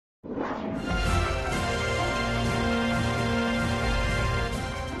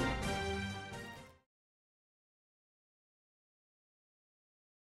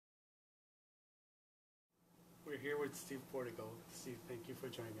here with Steve Portigal. Steve, thank you for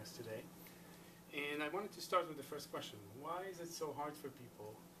joining us today. And I wanted to start with the first question. Why is it so hard for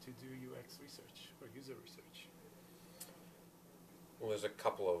people to do UX research or user research? Well, there's a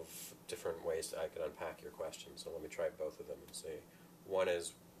couple of different ways that I can unpack your question, so let me try both of them and see. One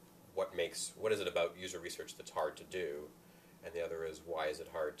is what is it about user research that's hard to do, and the other is why is it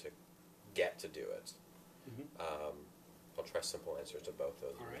hard to get to do it. I'll try simple answers to both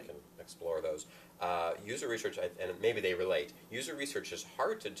those, and we can explore those. User research, and maybe they relate. User research is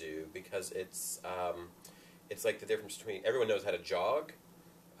hard to do because it's like the difference between, everyone knows how to jog,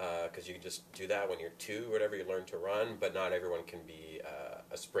 because you can just do that when you're 2 or whatever, you learn to run, but not everyone can be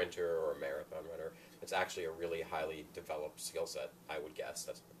a sprinter or a marathon runner. It's actually a really highly developed skill set, I would guess.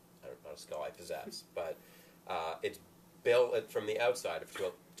 That's not a skill I possess, but it's built from the outside.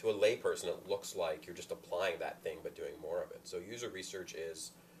 To a layperson, it looks like you're just applying that thing but doing more of it. So user research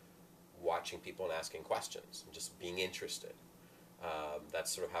is watching people and asking questions and just being interested.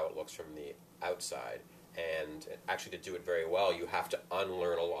 That's sort of how it looks from the outside. And actually, to do it very well, you have to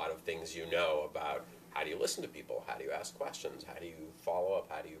unlearn a lot of things you know about how do you listen to people, how do you ask questions, how do you follow up,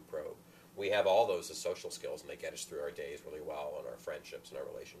 how do you probe. We have all those as social skills, and they get us through our days really well and our friendships and our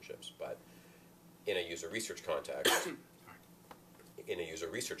relationships. But in a user research context,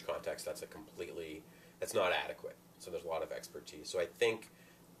 that's not adequate. So there's a lot of expertise. So I think,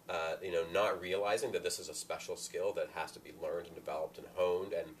 not realizing that this is a special skill that has to be learned and developed and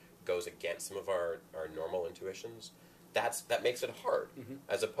honed and goes against some of our normal intuitions, that makes it hard.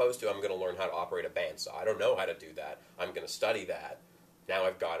 As opposed to, I'm going to learn how to operate a bandsaw. I don't know how to do that. I'm going to study that. Now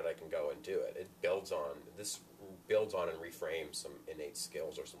I've got it, I can go and do it. This builds on and reframes some innate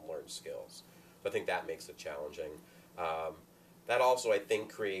skills or some learned skills. So I think that makes it challenging. That also, I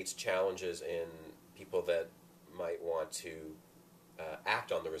think, creates challenges in people that might want to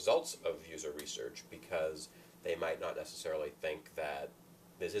act on the results of user research, because they might not necessarily think that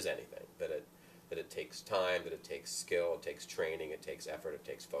this is anything, that it takes time, that it takes skill, it takes training, it takes effort, it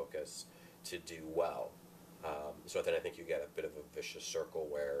takes focus to do well. So then I think you get a bit of a vicious circle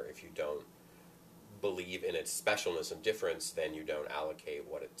where if you don't believe in its specialness and difference, then you don't allocate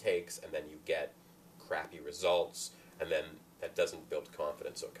what it takes, and then you get crappy results, and then that doesn't build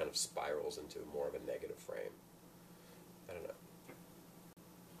confidence, so it kind of spirals into more of a negative frame. I don't know.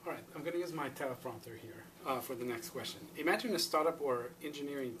 All right, I'm going to use my teleprompter here for the next question. Imagine a startup or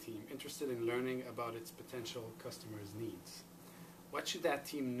engineering team interested in learning about its potential customers' needs. What should that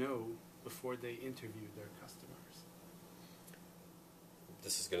team know before they interview their customers?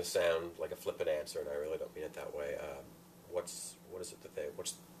 This is going to sound like a flippant answer, and I really don't mean it that way. What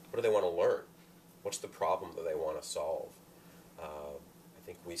do they want to learn? What's the problem that they want to solve? I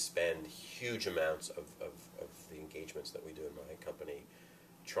think we spend huge amounts of the engagements that we do in my company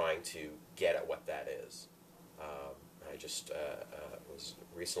trying to get at what that is. I just was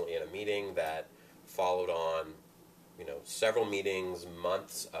recently in a meeting that followed on, several meetings,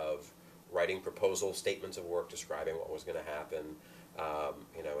 months of writing proposal statements of work describing what was going to happen,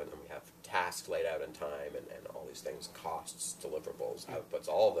 and then we have tasks laid out in time and all these things, costs, deliverables, outputs,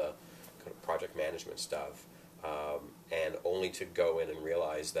 all the kind of project management stuff, and only to go in and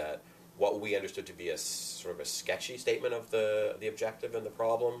realize that what we understood to be a sort of a sketchy statement of the objective and the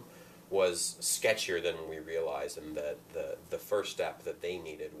problem was sketchier than we realized, and that the first step that they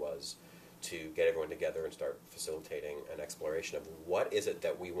needed was to get everyone together and start facilitating an exploration of what is it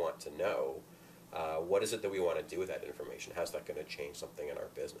that we want to know, what is it that we want to do with that information, how's that going to change something in our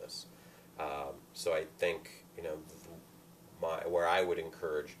business. So I think, where I would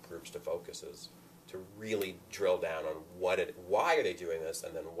encourage groups to focus is to really drill down on why are they doing this,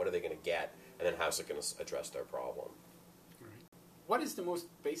 and then what are they going to get, and then how's it going to address their problem. What is the most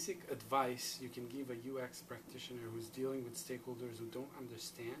basic advice you can give a UX practitioner who's dealing with stakeholders who don't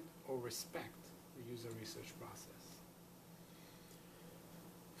understand or respect the user research process?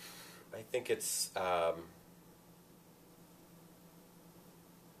 I think it's the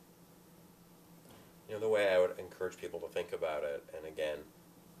way I would encourage people to think about it, and again,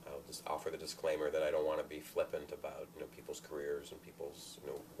 I'll just offer the disclaimer that I don't want to be flippant about people's careers and people's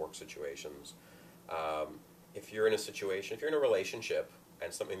work situations. If you're in a relationship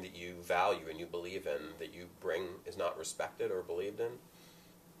and something that you value and you believe in that you bring is not respected or believed in,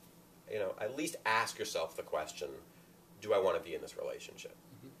 at least ask yourself the question, do I want to be in this relationship?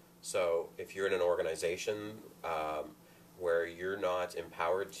 So if you're in an organization where you're not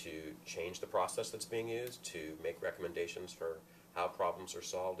empowered to change the process that's being used, to make recommendations for how problems are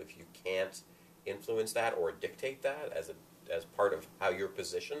solved, if you can't influence that or dictate that as part of how you're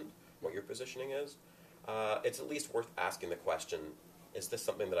positioned, what your positioning is, it's at least worth asking the question, is this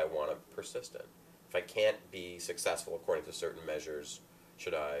something that I want to persist in? If I can't be successful according to certain measures,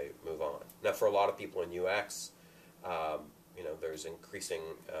 should I move on? Now, for a lot of people in UX, there's increasing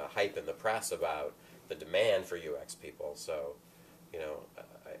hype in the press about the demand for UX people. So, I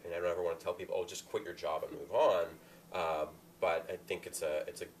don't ever want to tell people, oh, just quit your job and move on. But I think it's a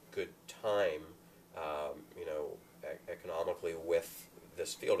good time, economically with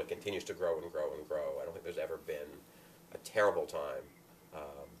this field. It continues to grow and grow and grow. I don't think there's ever been a terrible time,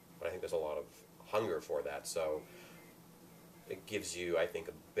 but I think there's a lot of hunger for that. So it gives you, I think,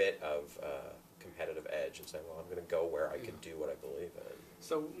 a bit of competitive edge and say, well, I'm going to go where I can do what I believe in.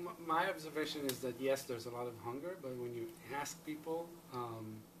 So my observation is that yes, there's a lot of hunger, but when you ask people,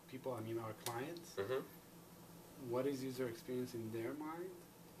 our clients, what is user experience in their mind,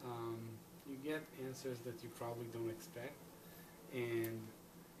 you get answers that you probably don't expect. And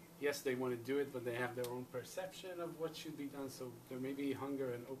yes, they want to do it, but they have their own perception of what should be done. So there may be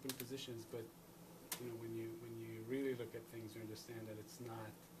hunger and open positions, but when you really look at things, you understand that it's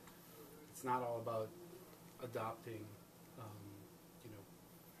not all about adopting,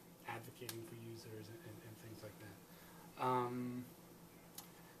 advocating for users and things like that.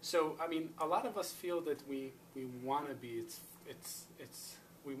 So a lot of us feel that we want to be.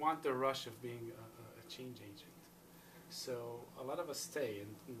 We want the rush of being a change agent. So a lot of us stay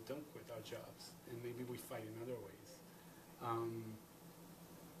and don't quit our jobs, and maybe we fight in other ways.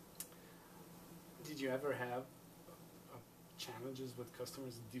 Did you ever have challenges with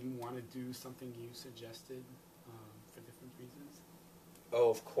customers who didn't want to do something you suggested for different reasons? Oh,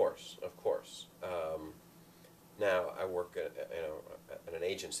 of course. Now I work at an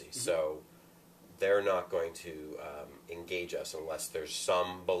agency, so they're not going to engage us unless there's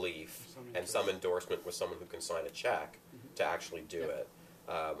some belief and some endorsement with someone who can sign a check to actually do it.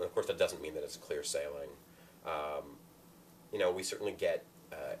 And of course, that doesn't mean that it's clear sailing. We certainly get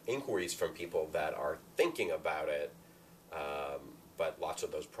inquiries from people that are thinking about it, but lots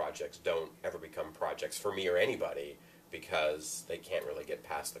of those projects don't ever become projects for me or anybody because they can't really get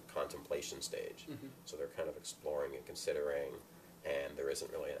past the contemplation stage. So they're kind of exploring and considering, and there isn't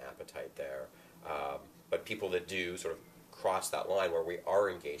really an appetite there. But people that do sort of cross that line where we are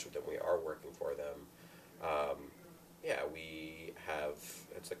engaged with them, we are working for them, we have,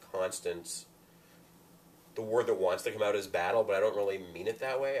 it's a constant, the word that wants to come out is battle, but I don't really mean it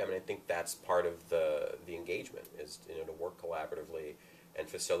that way. I think that's part of the engagement is to work collaboratively and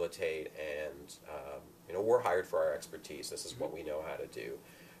facilitate, and we're hired for our expertise. This is what we know how to do.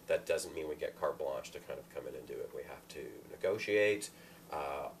 That doesn't mean we get carte blanche to kind of come in and do it. We have to negotiate,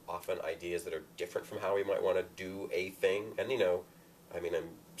 often ideas that are different from how we might want to do a thing. And I'm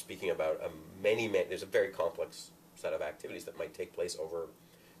speaking about there's a very complex set of activities that might take place over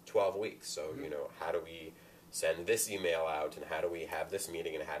 12 weeks. So, how do we send this email out, and how do we have this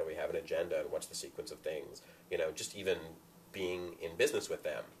meeting, and how do we have an agenda, and what's the sequence of things? Just even being in business with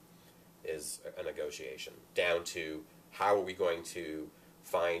them is a negotiation, down to how are we going to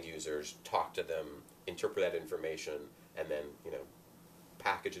find users, talk to them, interpret that information, and then,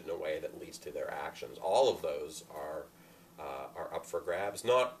 package it in a way that leads to their actions. All of those are up for grabs.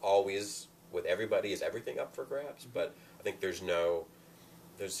 Not always with everybody is everything up for grabs, but I think there's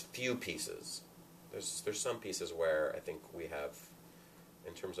few pieces. There's some pieces where I think we have,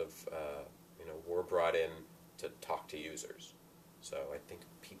 in terms of, we're brought in to talk to users. So I think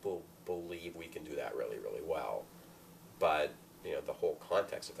people believe we can do that really, really well. But, the whole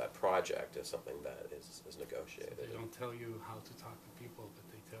context of that project is something that is negotiated. So they don't tell you how to talk to people, but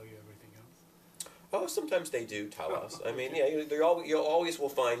they tell you everything else? Oh, sometimes they do tell us. You always will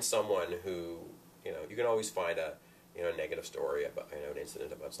find someone who, you can always find a negative story about, an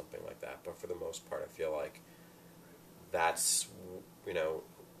incident about something like that. But for the most part, I feel like that's,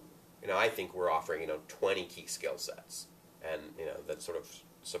 I think we're offering, 20 key skill sets, and, that sort of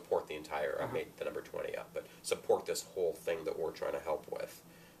support the entire, I made the number 20 up, but support this whole thing that we're trying to help with.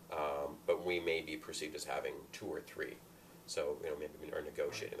 But we may be perceived as having 2 or 3. So, maybe we are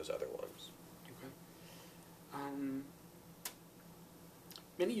negotiating those other ones. Okay.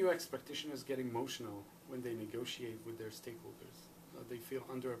 Many UX practitioners get emotional when they negotiate with their stakeholders. They feel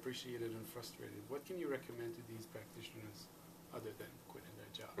underappreciated and frustrated. What can you recommend to these practitioners other than quitting their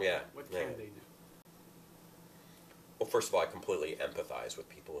job? Yeah. What can they do? Well, first of all, I completely empathize with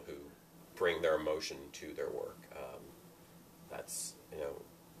people who bring their emotion to their work. That's,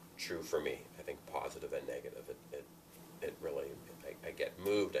 true for me. I think positive and negative. It really, I get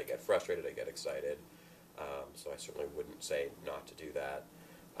moved, I get frustrated, I get excited. So I certainly wouldn't say not to do that.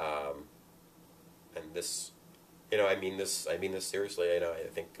 And this, I mean this seriously. I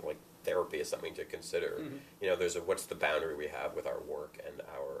think like therapy is something to consider. There's what's the boundary we have with our work and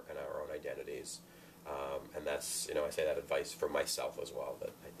our own identities. And that's, I say that advice for myself as well,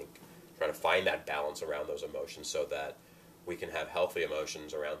 that I think trying to find that balance around those emotions so that we can have healthy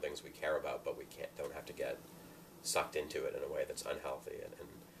emotions around things we care about, but we don't have to get sucked into it in a way that's unhealthy.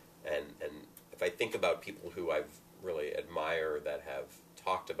 And if I think about people who I've really admire that have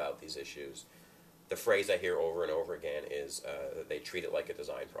talked about these issues, the phrase I hear over and over again is that they treat it like a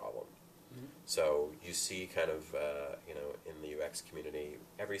design problem. Mm-hmm. So you see kind of, in the UX community,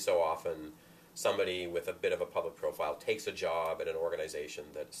 every so often somebody with a bit of a public profile takes a job at an organization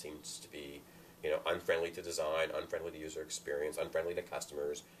that seems to be, unfriendly to design, unfriendly to user experience, unfriendly to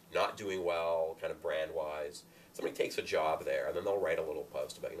customers, not doing well, kind of brand-wise. Somebody takes a job there, and then they'll write a little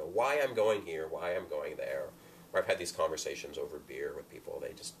post about, why I'm going here, why I'm going there. Or I've had these conversations over beer with people.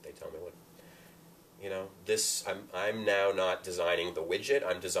 They tell me, look, I'm now not designing the widget,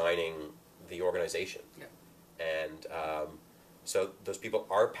 I'm designing the organization. Yeah. And so those people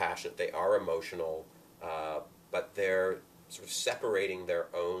are passionate, they are emotional, but they're sort of separating their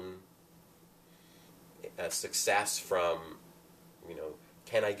own success from,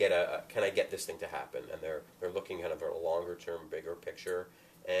 can I get this thing to happen? And they're looking kind of at a longer term, bigger picture,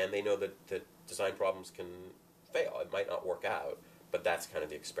 and they know that design problems can fail. It might not work out, but that's kind of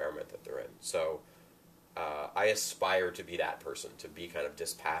the experiment that they're in. So I aspire to be that person, to be kind of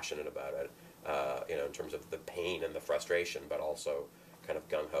dispassionate about it, in terms of the pain and the frustration, but also kind of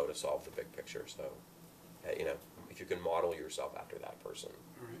gung-ho to solve the big picture. So, if you can model yourself after that person.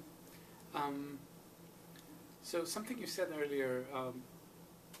 All right. So something you said earlier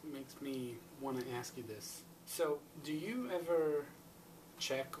makes me want to ask you this. So do you ever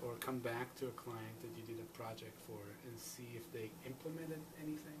check or come back to a client that you did a project for and see if they implemented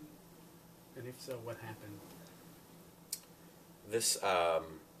anything? And if so, what happened? This,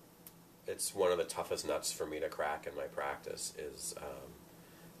 it's one of the toughest nuts for me to crack in my practice is,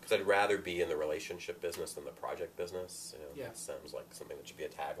 because I'd rather be in the relationship business than the project business. Yeah. That sounds like something that should be a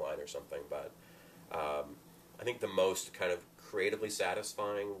tagline or something, but I think the most kind of creatively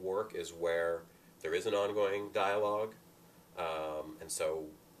satisfying work is where there is an ongoing dialogue, and so,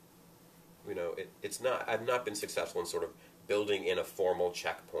 it's not. I've not been successful in sort of building in a formal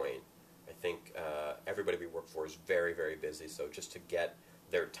checkpoint. I think everybody we work for is very, very busy, so just to get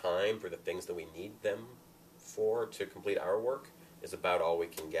their time for the things that we need them for to complete our work is about all we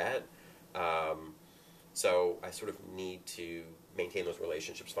can get. So I sort of need to maintain those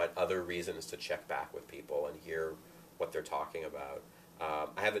relationships, find other reasons to check back with people and hear what they're talking about.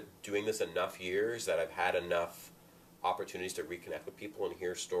 I have been doing this enough years that I've had enough opportunities to reconnect with people and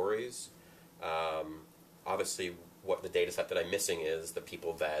hear stories. Obviously, what the data set that I'm missing is the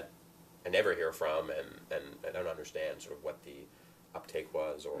people that I never hear from and I don't understand sort of what the uptake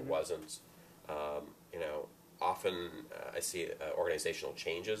was or wasn't. Often I see organizational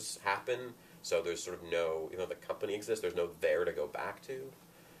changes happen, so there's sort of no, even though the company exists, there's no there to go back to.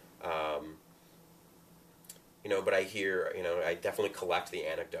 But I hear, I definitely collect the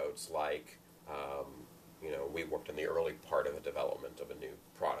anecdotes like, we worked in the early part of the development of a new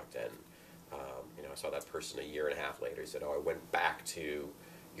product and, I saw that person a year and a half later. He said, I went back to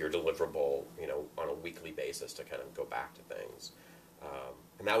your deliverable, on a weekly basis to kind of go back to things.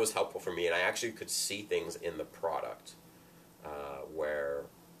 And that was helpful for me, and I actually could see things in the product where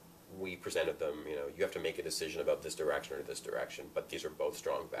we presented them, you have to make a decision about this direction or this direction, but these are both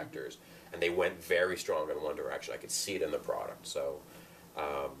strong vectors. And they went very strong in one direction. I could see it in the product. So,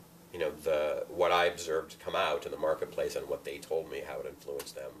 what I observed come out in the marketplace and what they told me, how it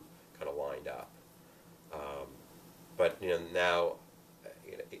influenced them, kind of lined up. But, now,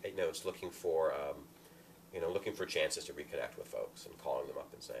 it's looking for chances to reconnect with folks and calling them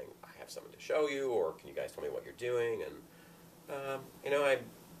up and saying, I have something to show you, or can you guys tell me what you're doing? And,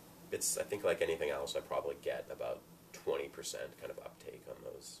 it's, I think like anything else, I probably get about 20% kind of uptake on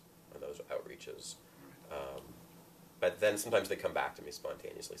those outreaches. But then sometimes they come back to me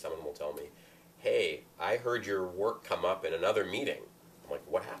spontaneously. Someone will tell me, hey, I heard your work come up in another meeting. I'm like,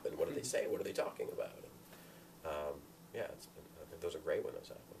 what happened? What did they say? What are they talking about? And, I think those are great when those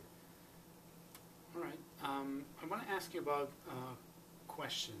happen. All right. I want to ask you about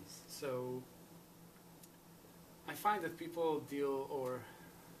questions. So I find that people deal or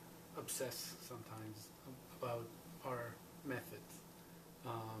obsess sometimes about our methods.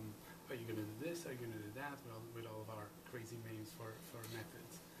 Are you going to do this? Are you going to do that? With all of our crazy names for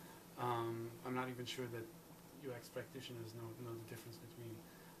methods. I'm not even sure that UX practitioners know the difference between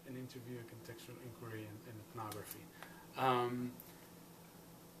an interview, a contextual inquiry, and ethnography.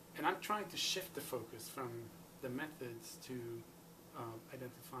 And I'm trying to shift the focus from the methods to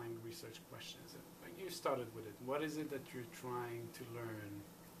identifying research questions. You started with it. What is it that you're trying to learn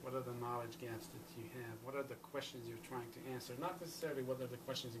What are the knowledge gaps that you have? What are the questions you're trying to answer? Not necessarily what are the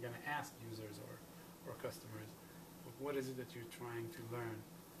questions you're going to ask users or customers, but what is it that you're trying to learn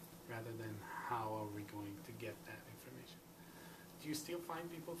rather than how are we going to get that information? Do you still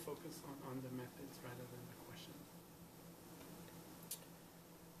find people focus on the methods rather than the questions?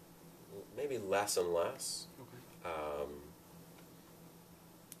 Maybe less and less. Okay.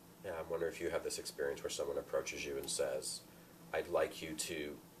 Yeah, I wonder if you have this experience where someone approaches you and says, I'd like you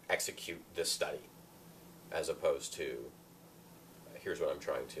to execute this study, as opposed to, here's what I'm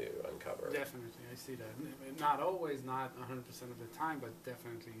trying to uncover. Definitely, I see that. Not always, not 100% of the time, but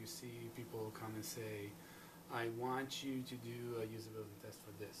definitely you see people come and say, I want you to do a usability test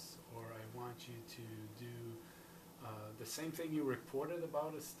for this, or I want you to do the same thing you reported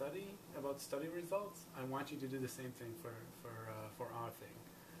about a study, about study results. I want you to do the same thing for our thing.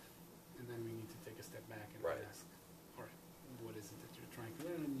 And then we need to take a step back and ask, all right, what is it that you're trying to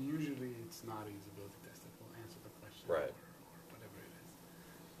learn? And usually it's not a usability test that will answer the question or whatever it is.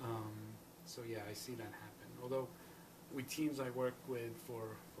 So yeah, I see that happen. Although with teams I work with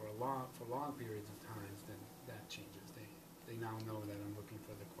for long periods of times, then that changes. They now know that I'm looking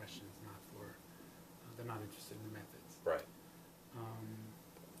for the questions, not for they're not interested in the methods. Right.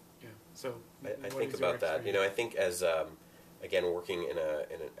 Yeah. So I think about that. You know, I think as again working in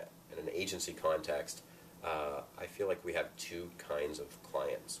an agency context, I feel like we have two kinds of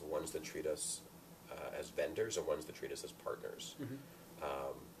clients: ones that treat us as vendors, and ones that treat us as partners. Mm-hmm.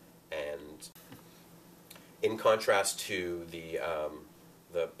 And in contrast to the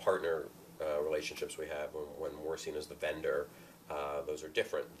partner relationships we have when we're seen as the vendor, those are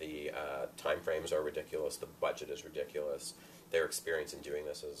different. The time frames are ridiculous. The budget is ridiculous. Their experience in doing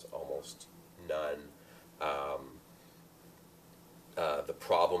this is almost none. The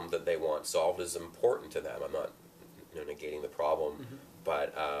problem that they want solved is important to them. I'm not negating the problem, mm-hmm.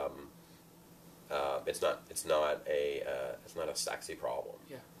 but it's not a sexy problem.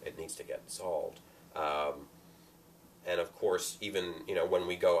 Yeah. It needs to get solved. And of course, even when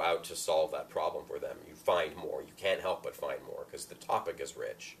we go out to solve that problem for them, you find more. You can't help but find more because the topic is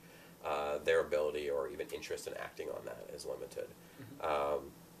rich. Their ability or even interest in acting on that is limited. Mm-hmm.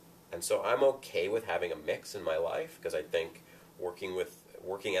 And so I'm okay with having a mix in my life because I think working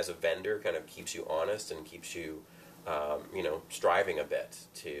as a vendor kind of keeps you honest and keeps you striving a bit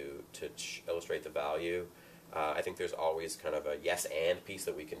to illustrate the value. I think there's always kind of a yes and piece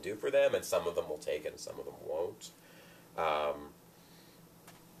that we can do for them, and some of them will take it and some of them won't.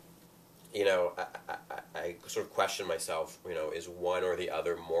 I sort of question myself, is one or the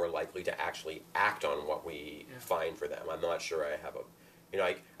other more likely to actually act on what we find for them? I'm not sure I have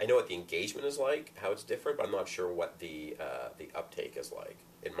I know what the engagement is like, how it's different, but I'm not sure what the uptake is like.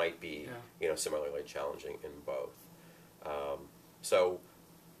 It might be, similarly challenging in both.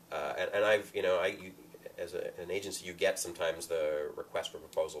 And I've, as an agency, you get sometimes the request for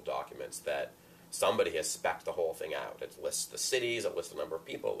proposal documents that somebody has spec'd the whole thing out. It lists the cities, it lists the number of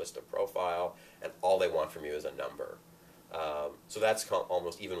people, it lists a profile, and all they want from you is a number. So that's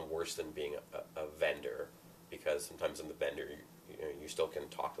almost even worse than being a vendor, because sometimes in the vendor, you still can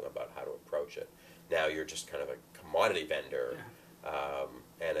talk to them about how to approach it. Now you're just kind of a commodity vendor,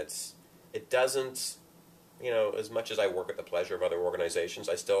 and it doesn't, as much as I work at the pleasure of other organizations,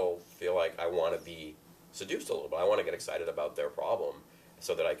 I still feel like I want to be seduced a little bit. I want to get excited about their problem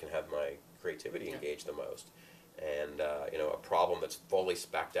so that I can have my creativity engaged the most. And, a problem that's fully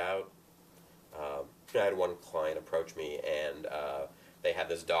spec'd out. I had one client approach me, and they had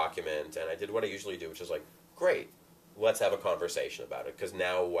this document, and I did what I usually do, which is like, great, let's have a conversation about it. Because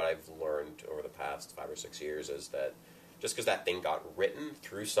now what I've learned over the past 5 or 6 years is that just because that thing got written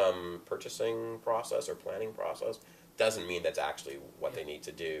through some purchasing process or planning process doesn't mean that's actually what they need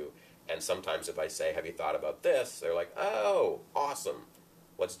to do. And sometimes if I say, have you thought about this? They're like, oh, awesome,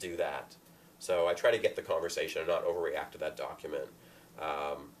 let's do that. So I try to get the conversation and not overreact to that document.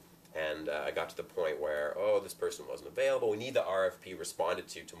 And I got to the point where, this person wasn't available. We need the RFP responded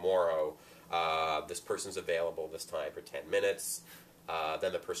to tomorrow. This person's available this time for 10 minutes.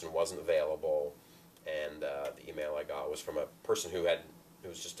 Then the person wasn't available. And the email I got was from a person who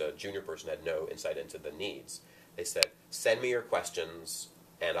was just a junior person, had no insight into the needs. They said, send me your questions,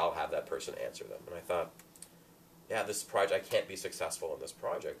 and I'll have that person answer them. And I thought, this project, I can't be successful in this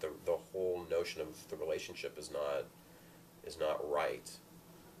project. The whole notion of the relationship is not right.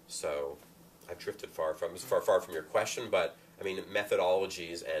 So I've drifted far from your question, but I mean,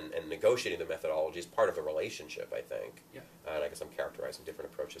 methodologies and negotiating the methodology is part of the relationship, I think. Yeah. And I guess I'm characterizing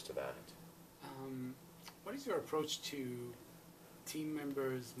different approaches to that. What is your approach to team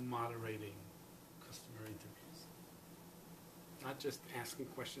members moderating customer interviews? Not just asking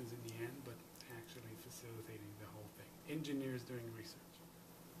questions in the end, but actually facilitating the whole thing. Engineers doing research.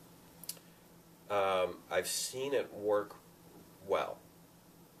 I've seen it work well.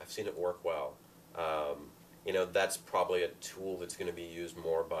 That's probably a tool that's going to be used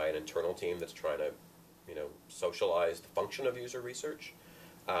more by an internal team that's trying to, socialize the function of user research.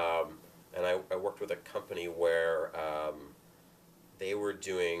 And I worked with a company where they were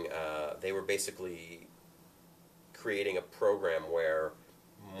basically creating a program where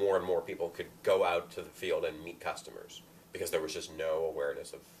more and more people could go out to the field and meet customers because there was just no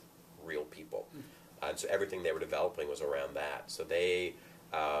awareness of real people. And so everything they were developing was around that. So they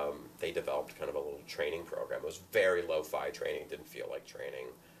developed kind of a little training program. It was very lo-fi training. It didn't feel like training.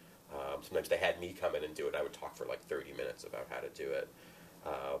 Sometimes they had me come in and do it. I would talk for like 30 minutes about how to do it.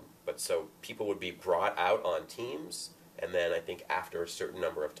 But so people would be brought out on teams, and then I think after a certain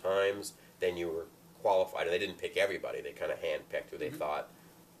number of times, then you were qualified. And they didn't pick everybody. They kind of handpicked who they thought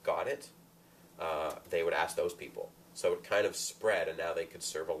got it. They would ask those people. So it kind of spread, and now they could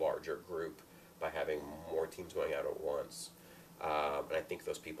serve a larger group by having more teams going out at once. And I think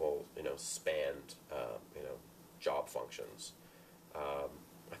those people, spanned, job functions.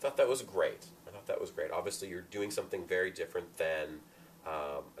 I thought that was great. Obviously, you're doing something very different than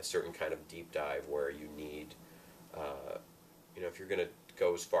a certain kind of deep dive where you need, if you're going to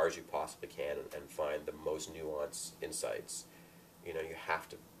go as far as you possibly can and find the most nuanced insights, you have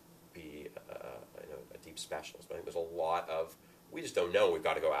to be a deep specialist. But I think there's a lot of, we just don't know, we've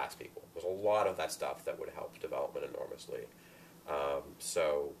got to go ask people. There's a lot of that stuff that would help development enormously.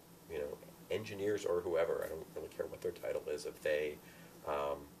 So, engineers or whoever, I don't really care what their title is, if they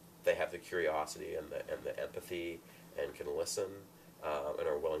have the curiosity and the empathy and can listen and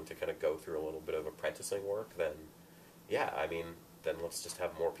are willing to kind of go through a little bit of apprenticing work, then then let's just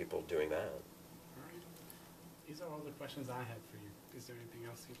have more people doing that. All right. These are all the questions I had for you. Is there anything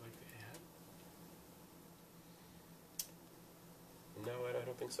else you'd like to add? No, I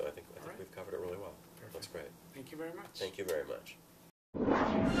don't think so. I think right. we've covered it really well. Perfect. That's great. Thank you very much. Thank you very much.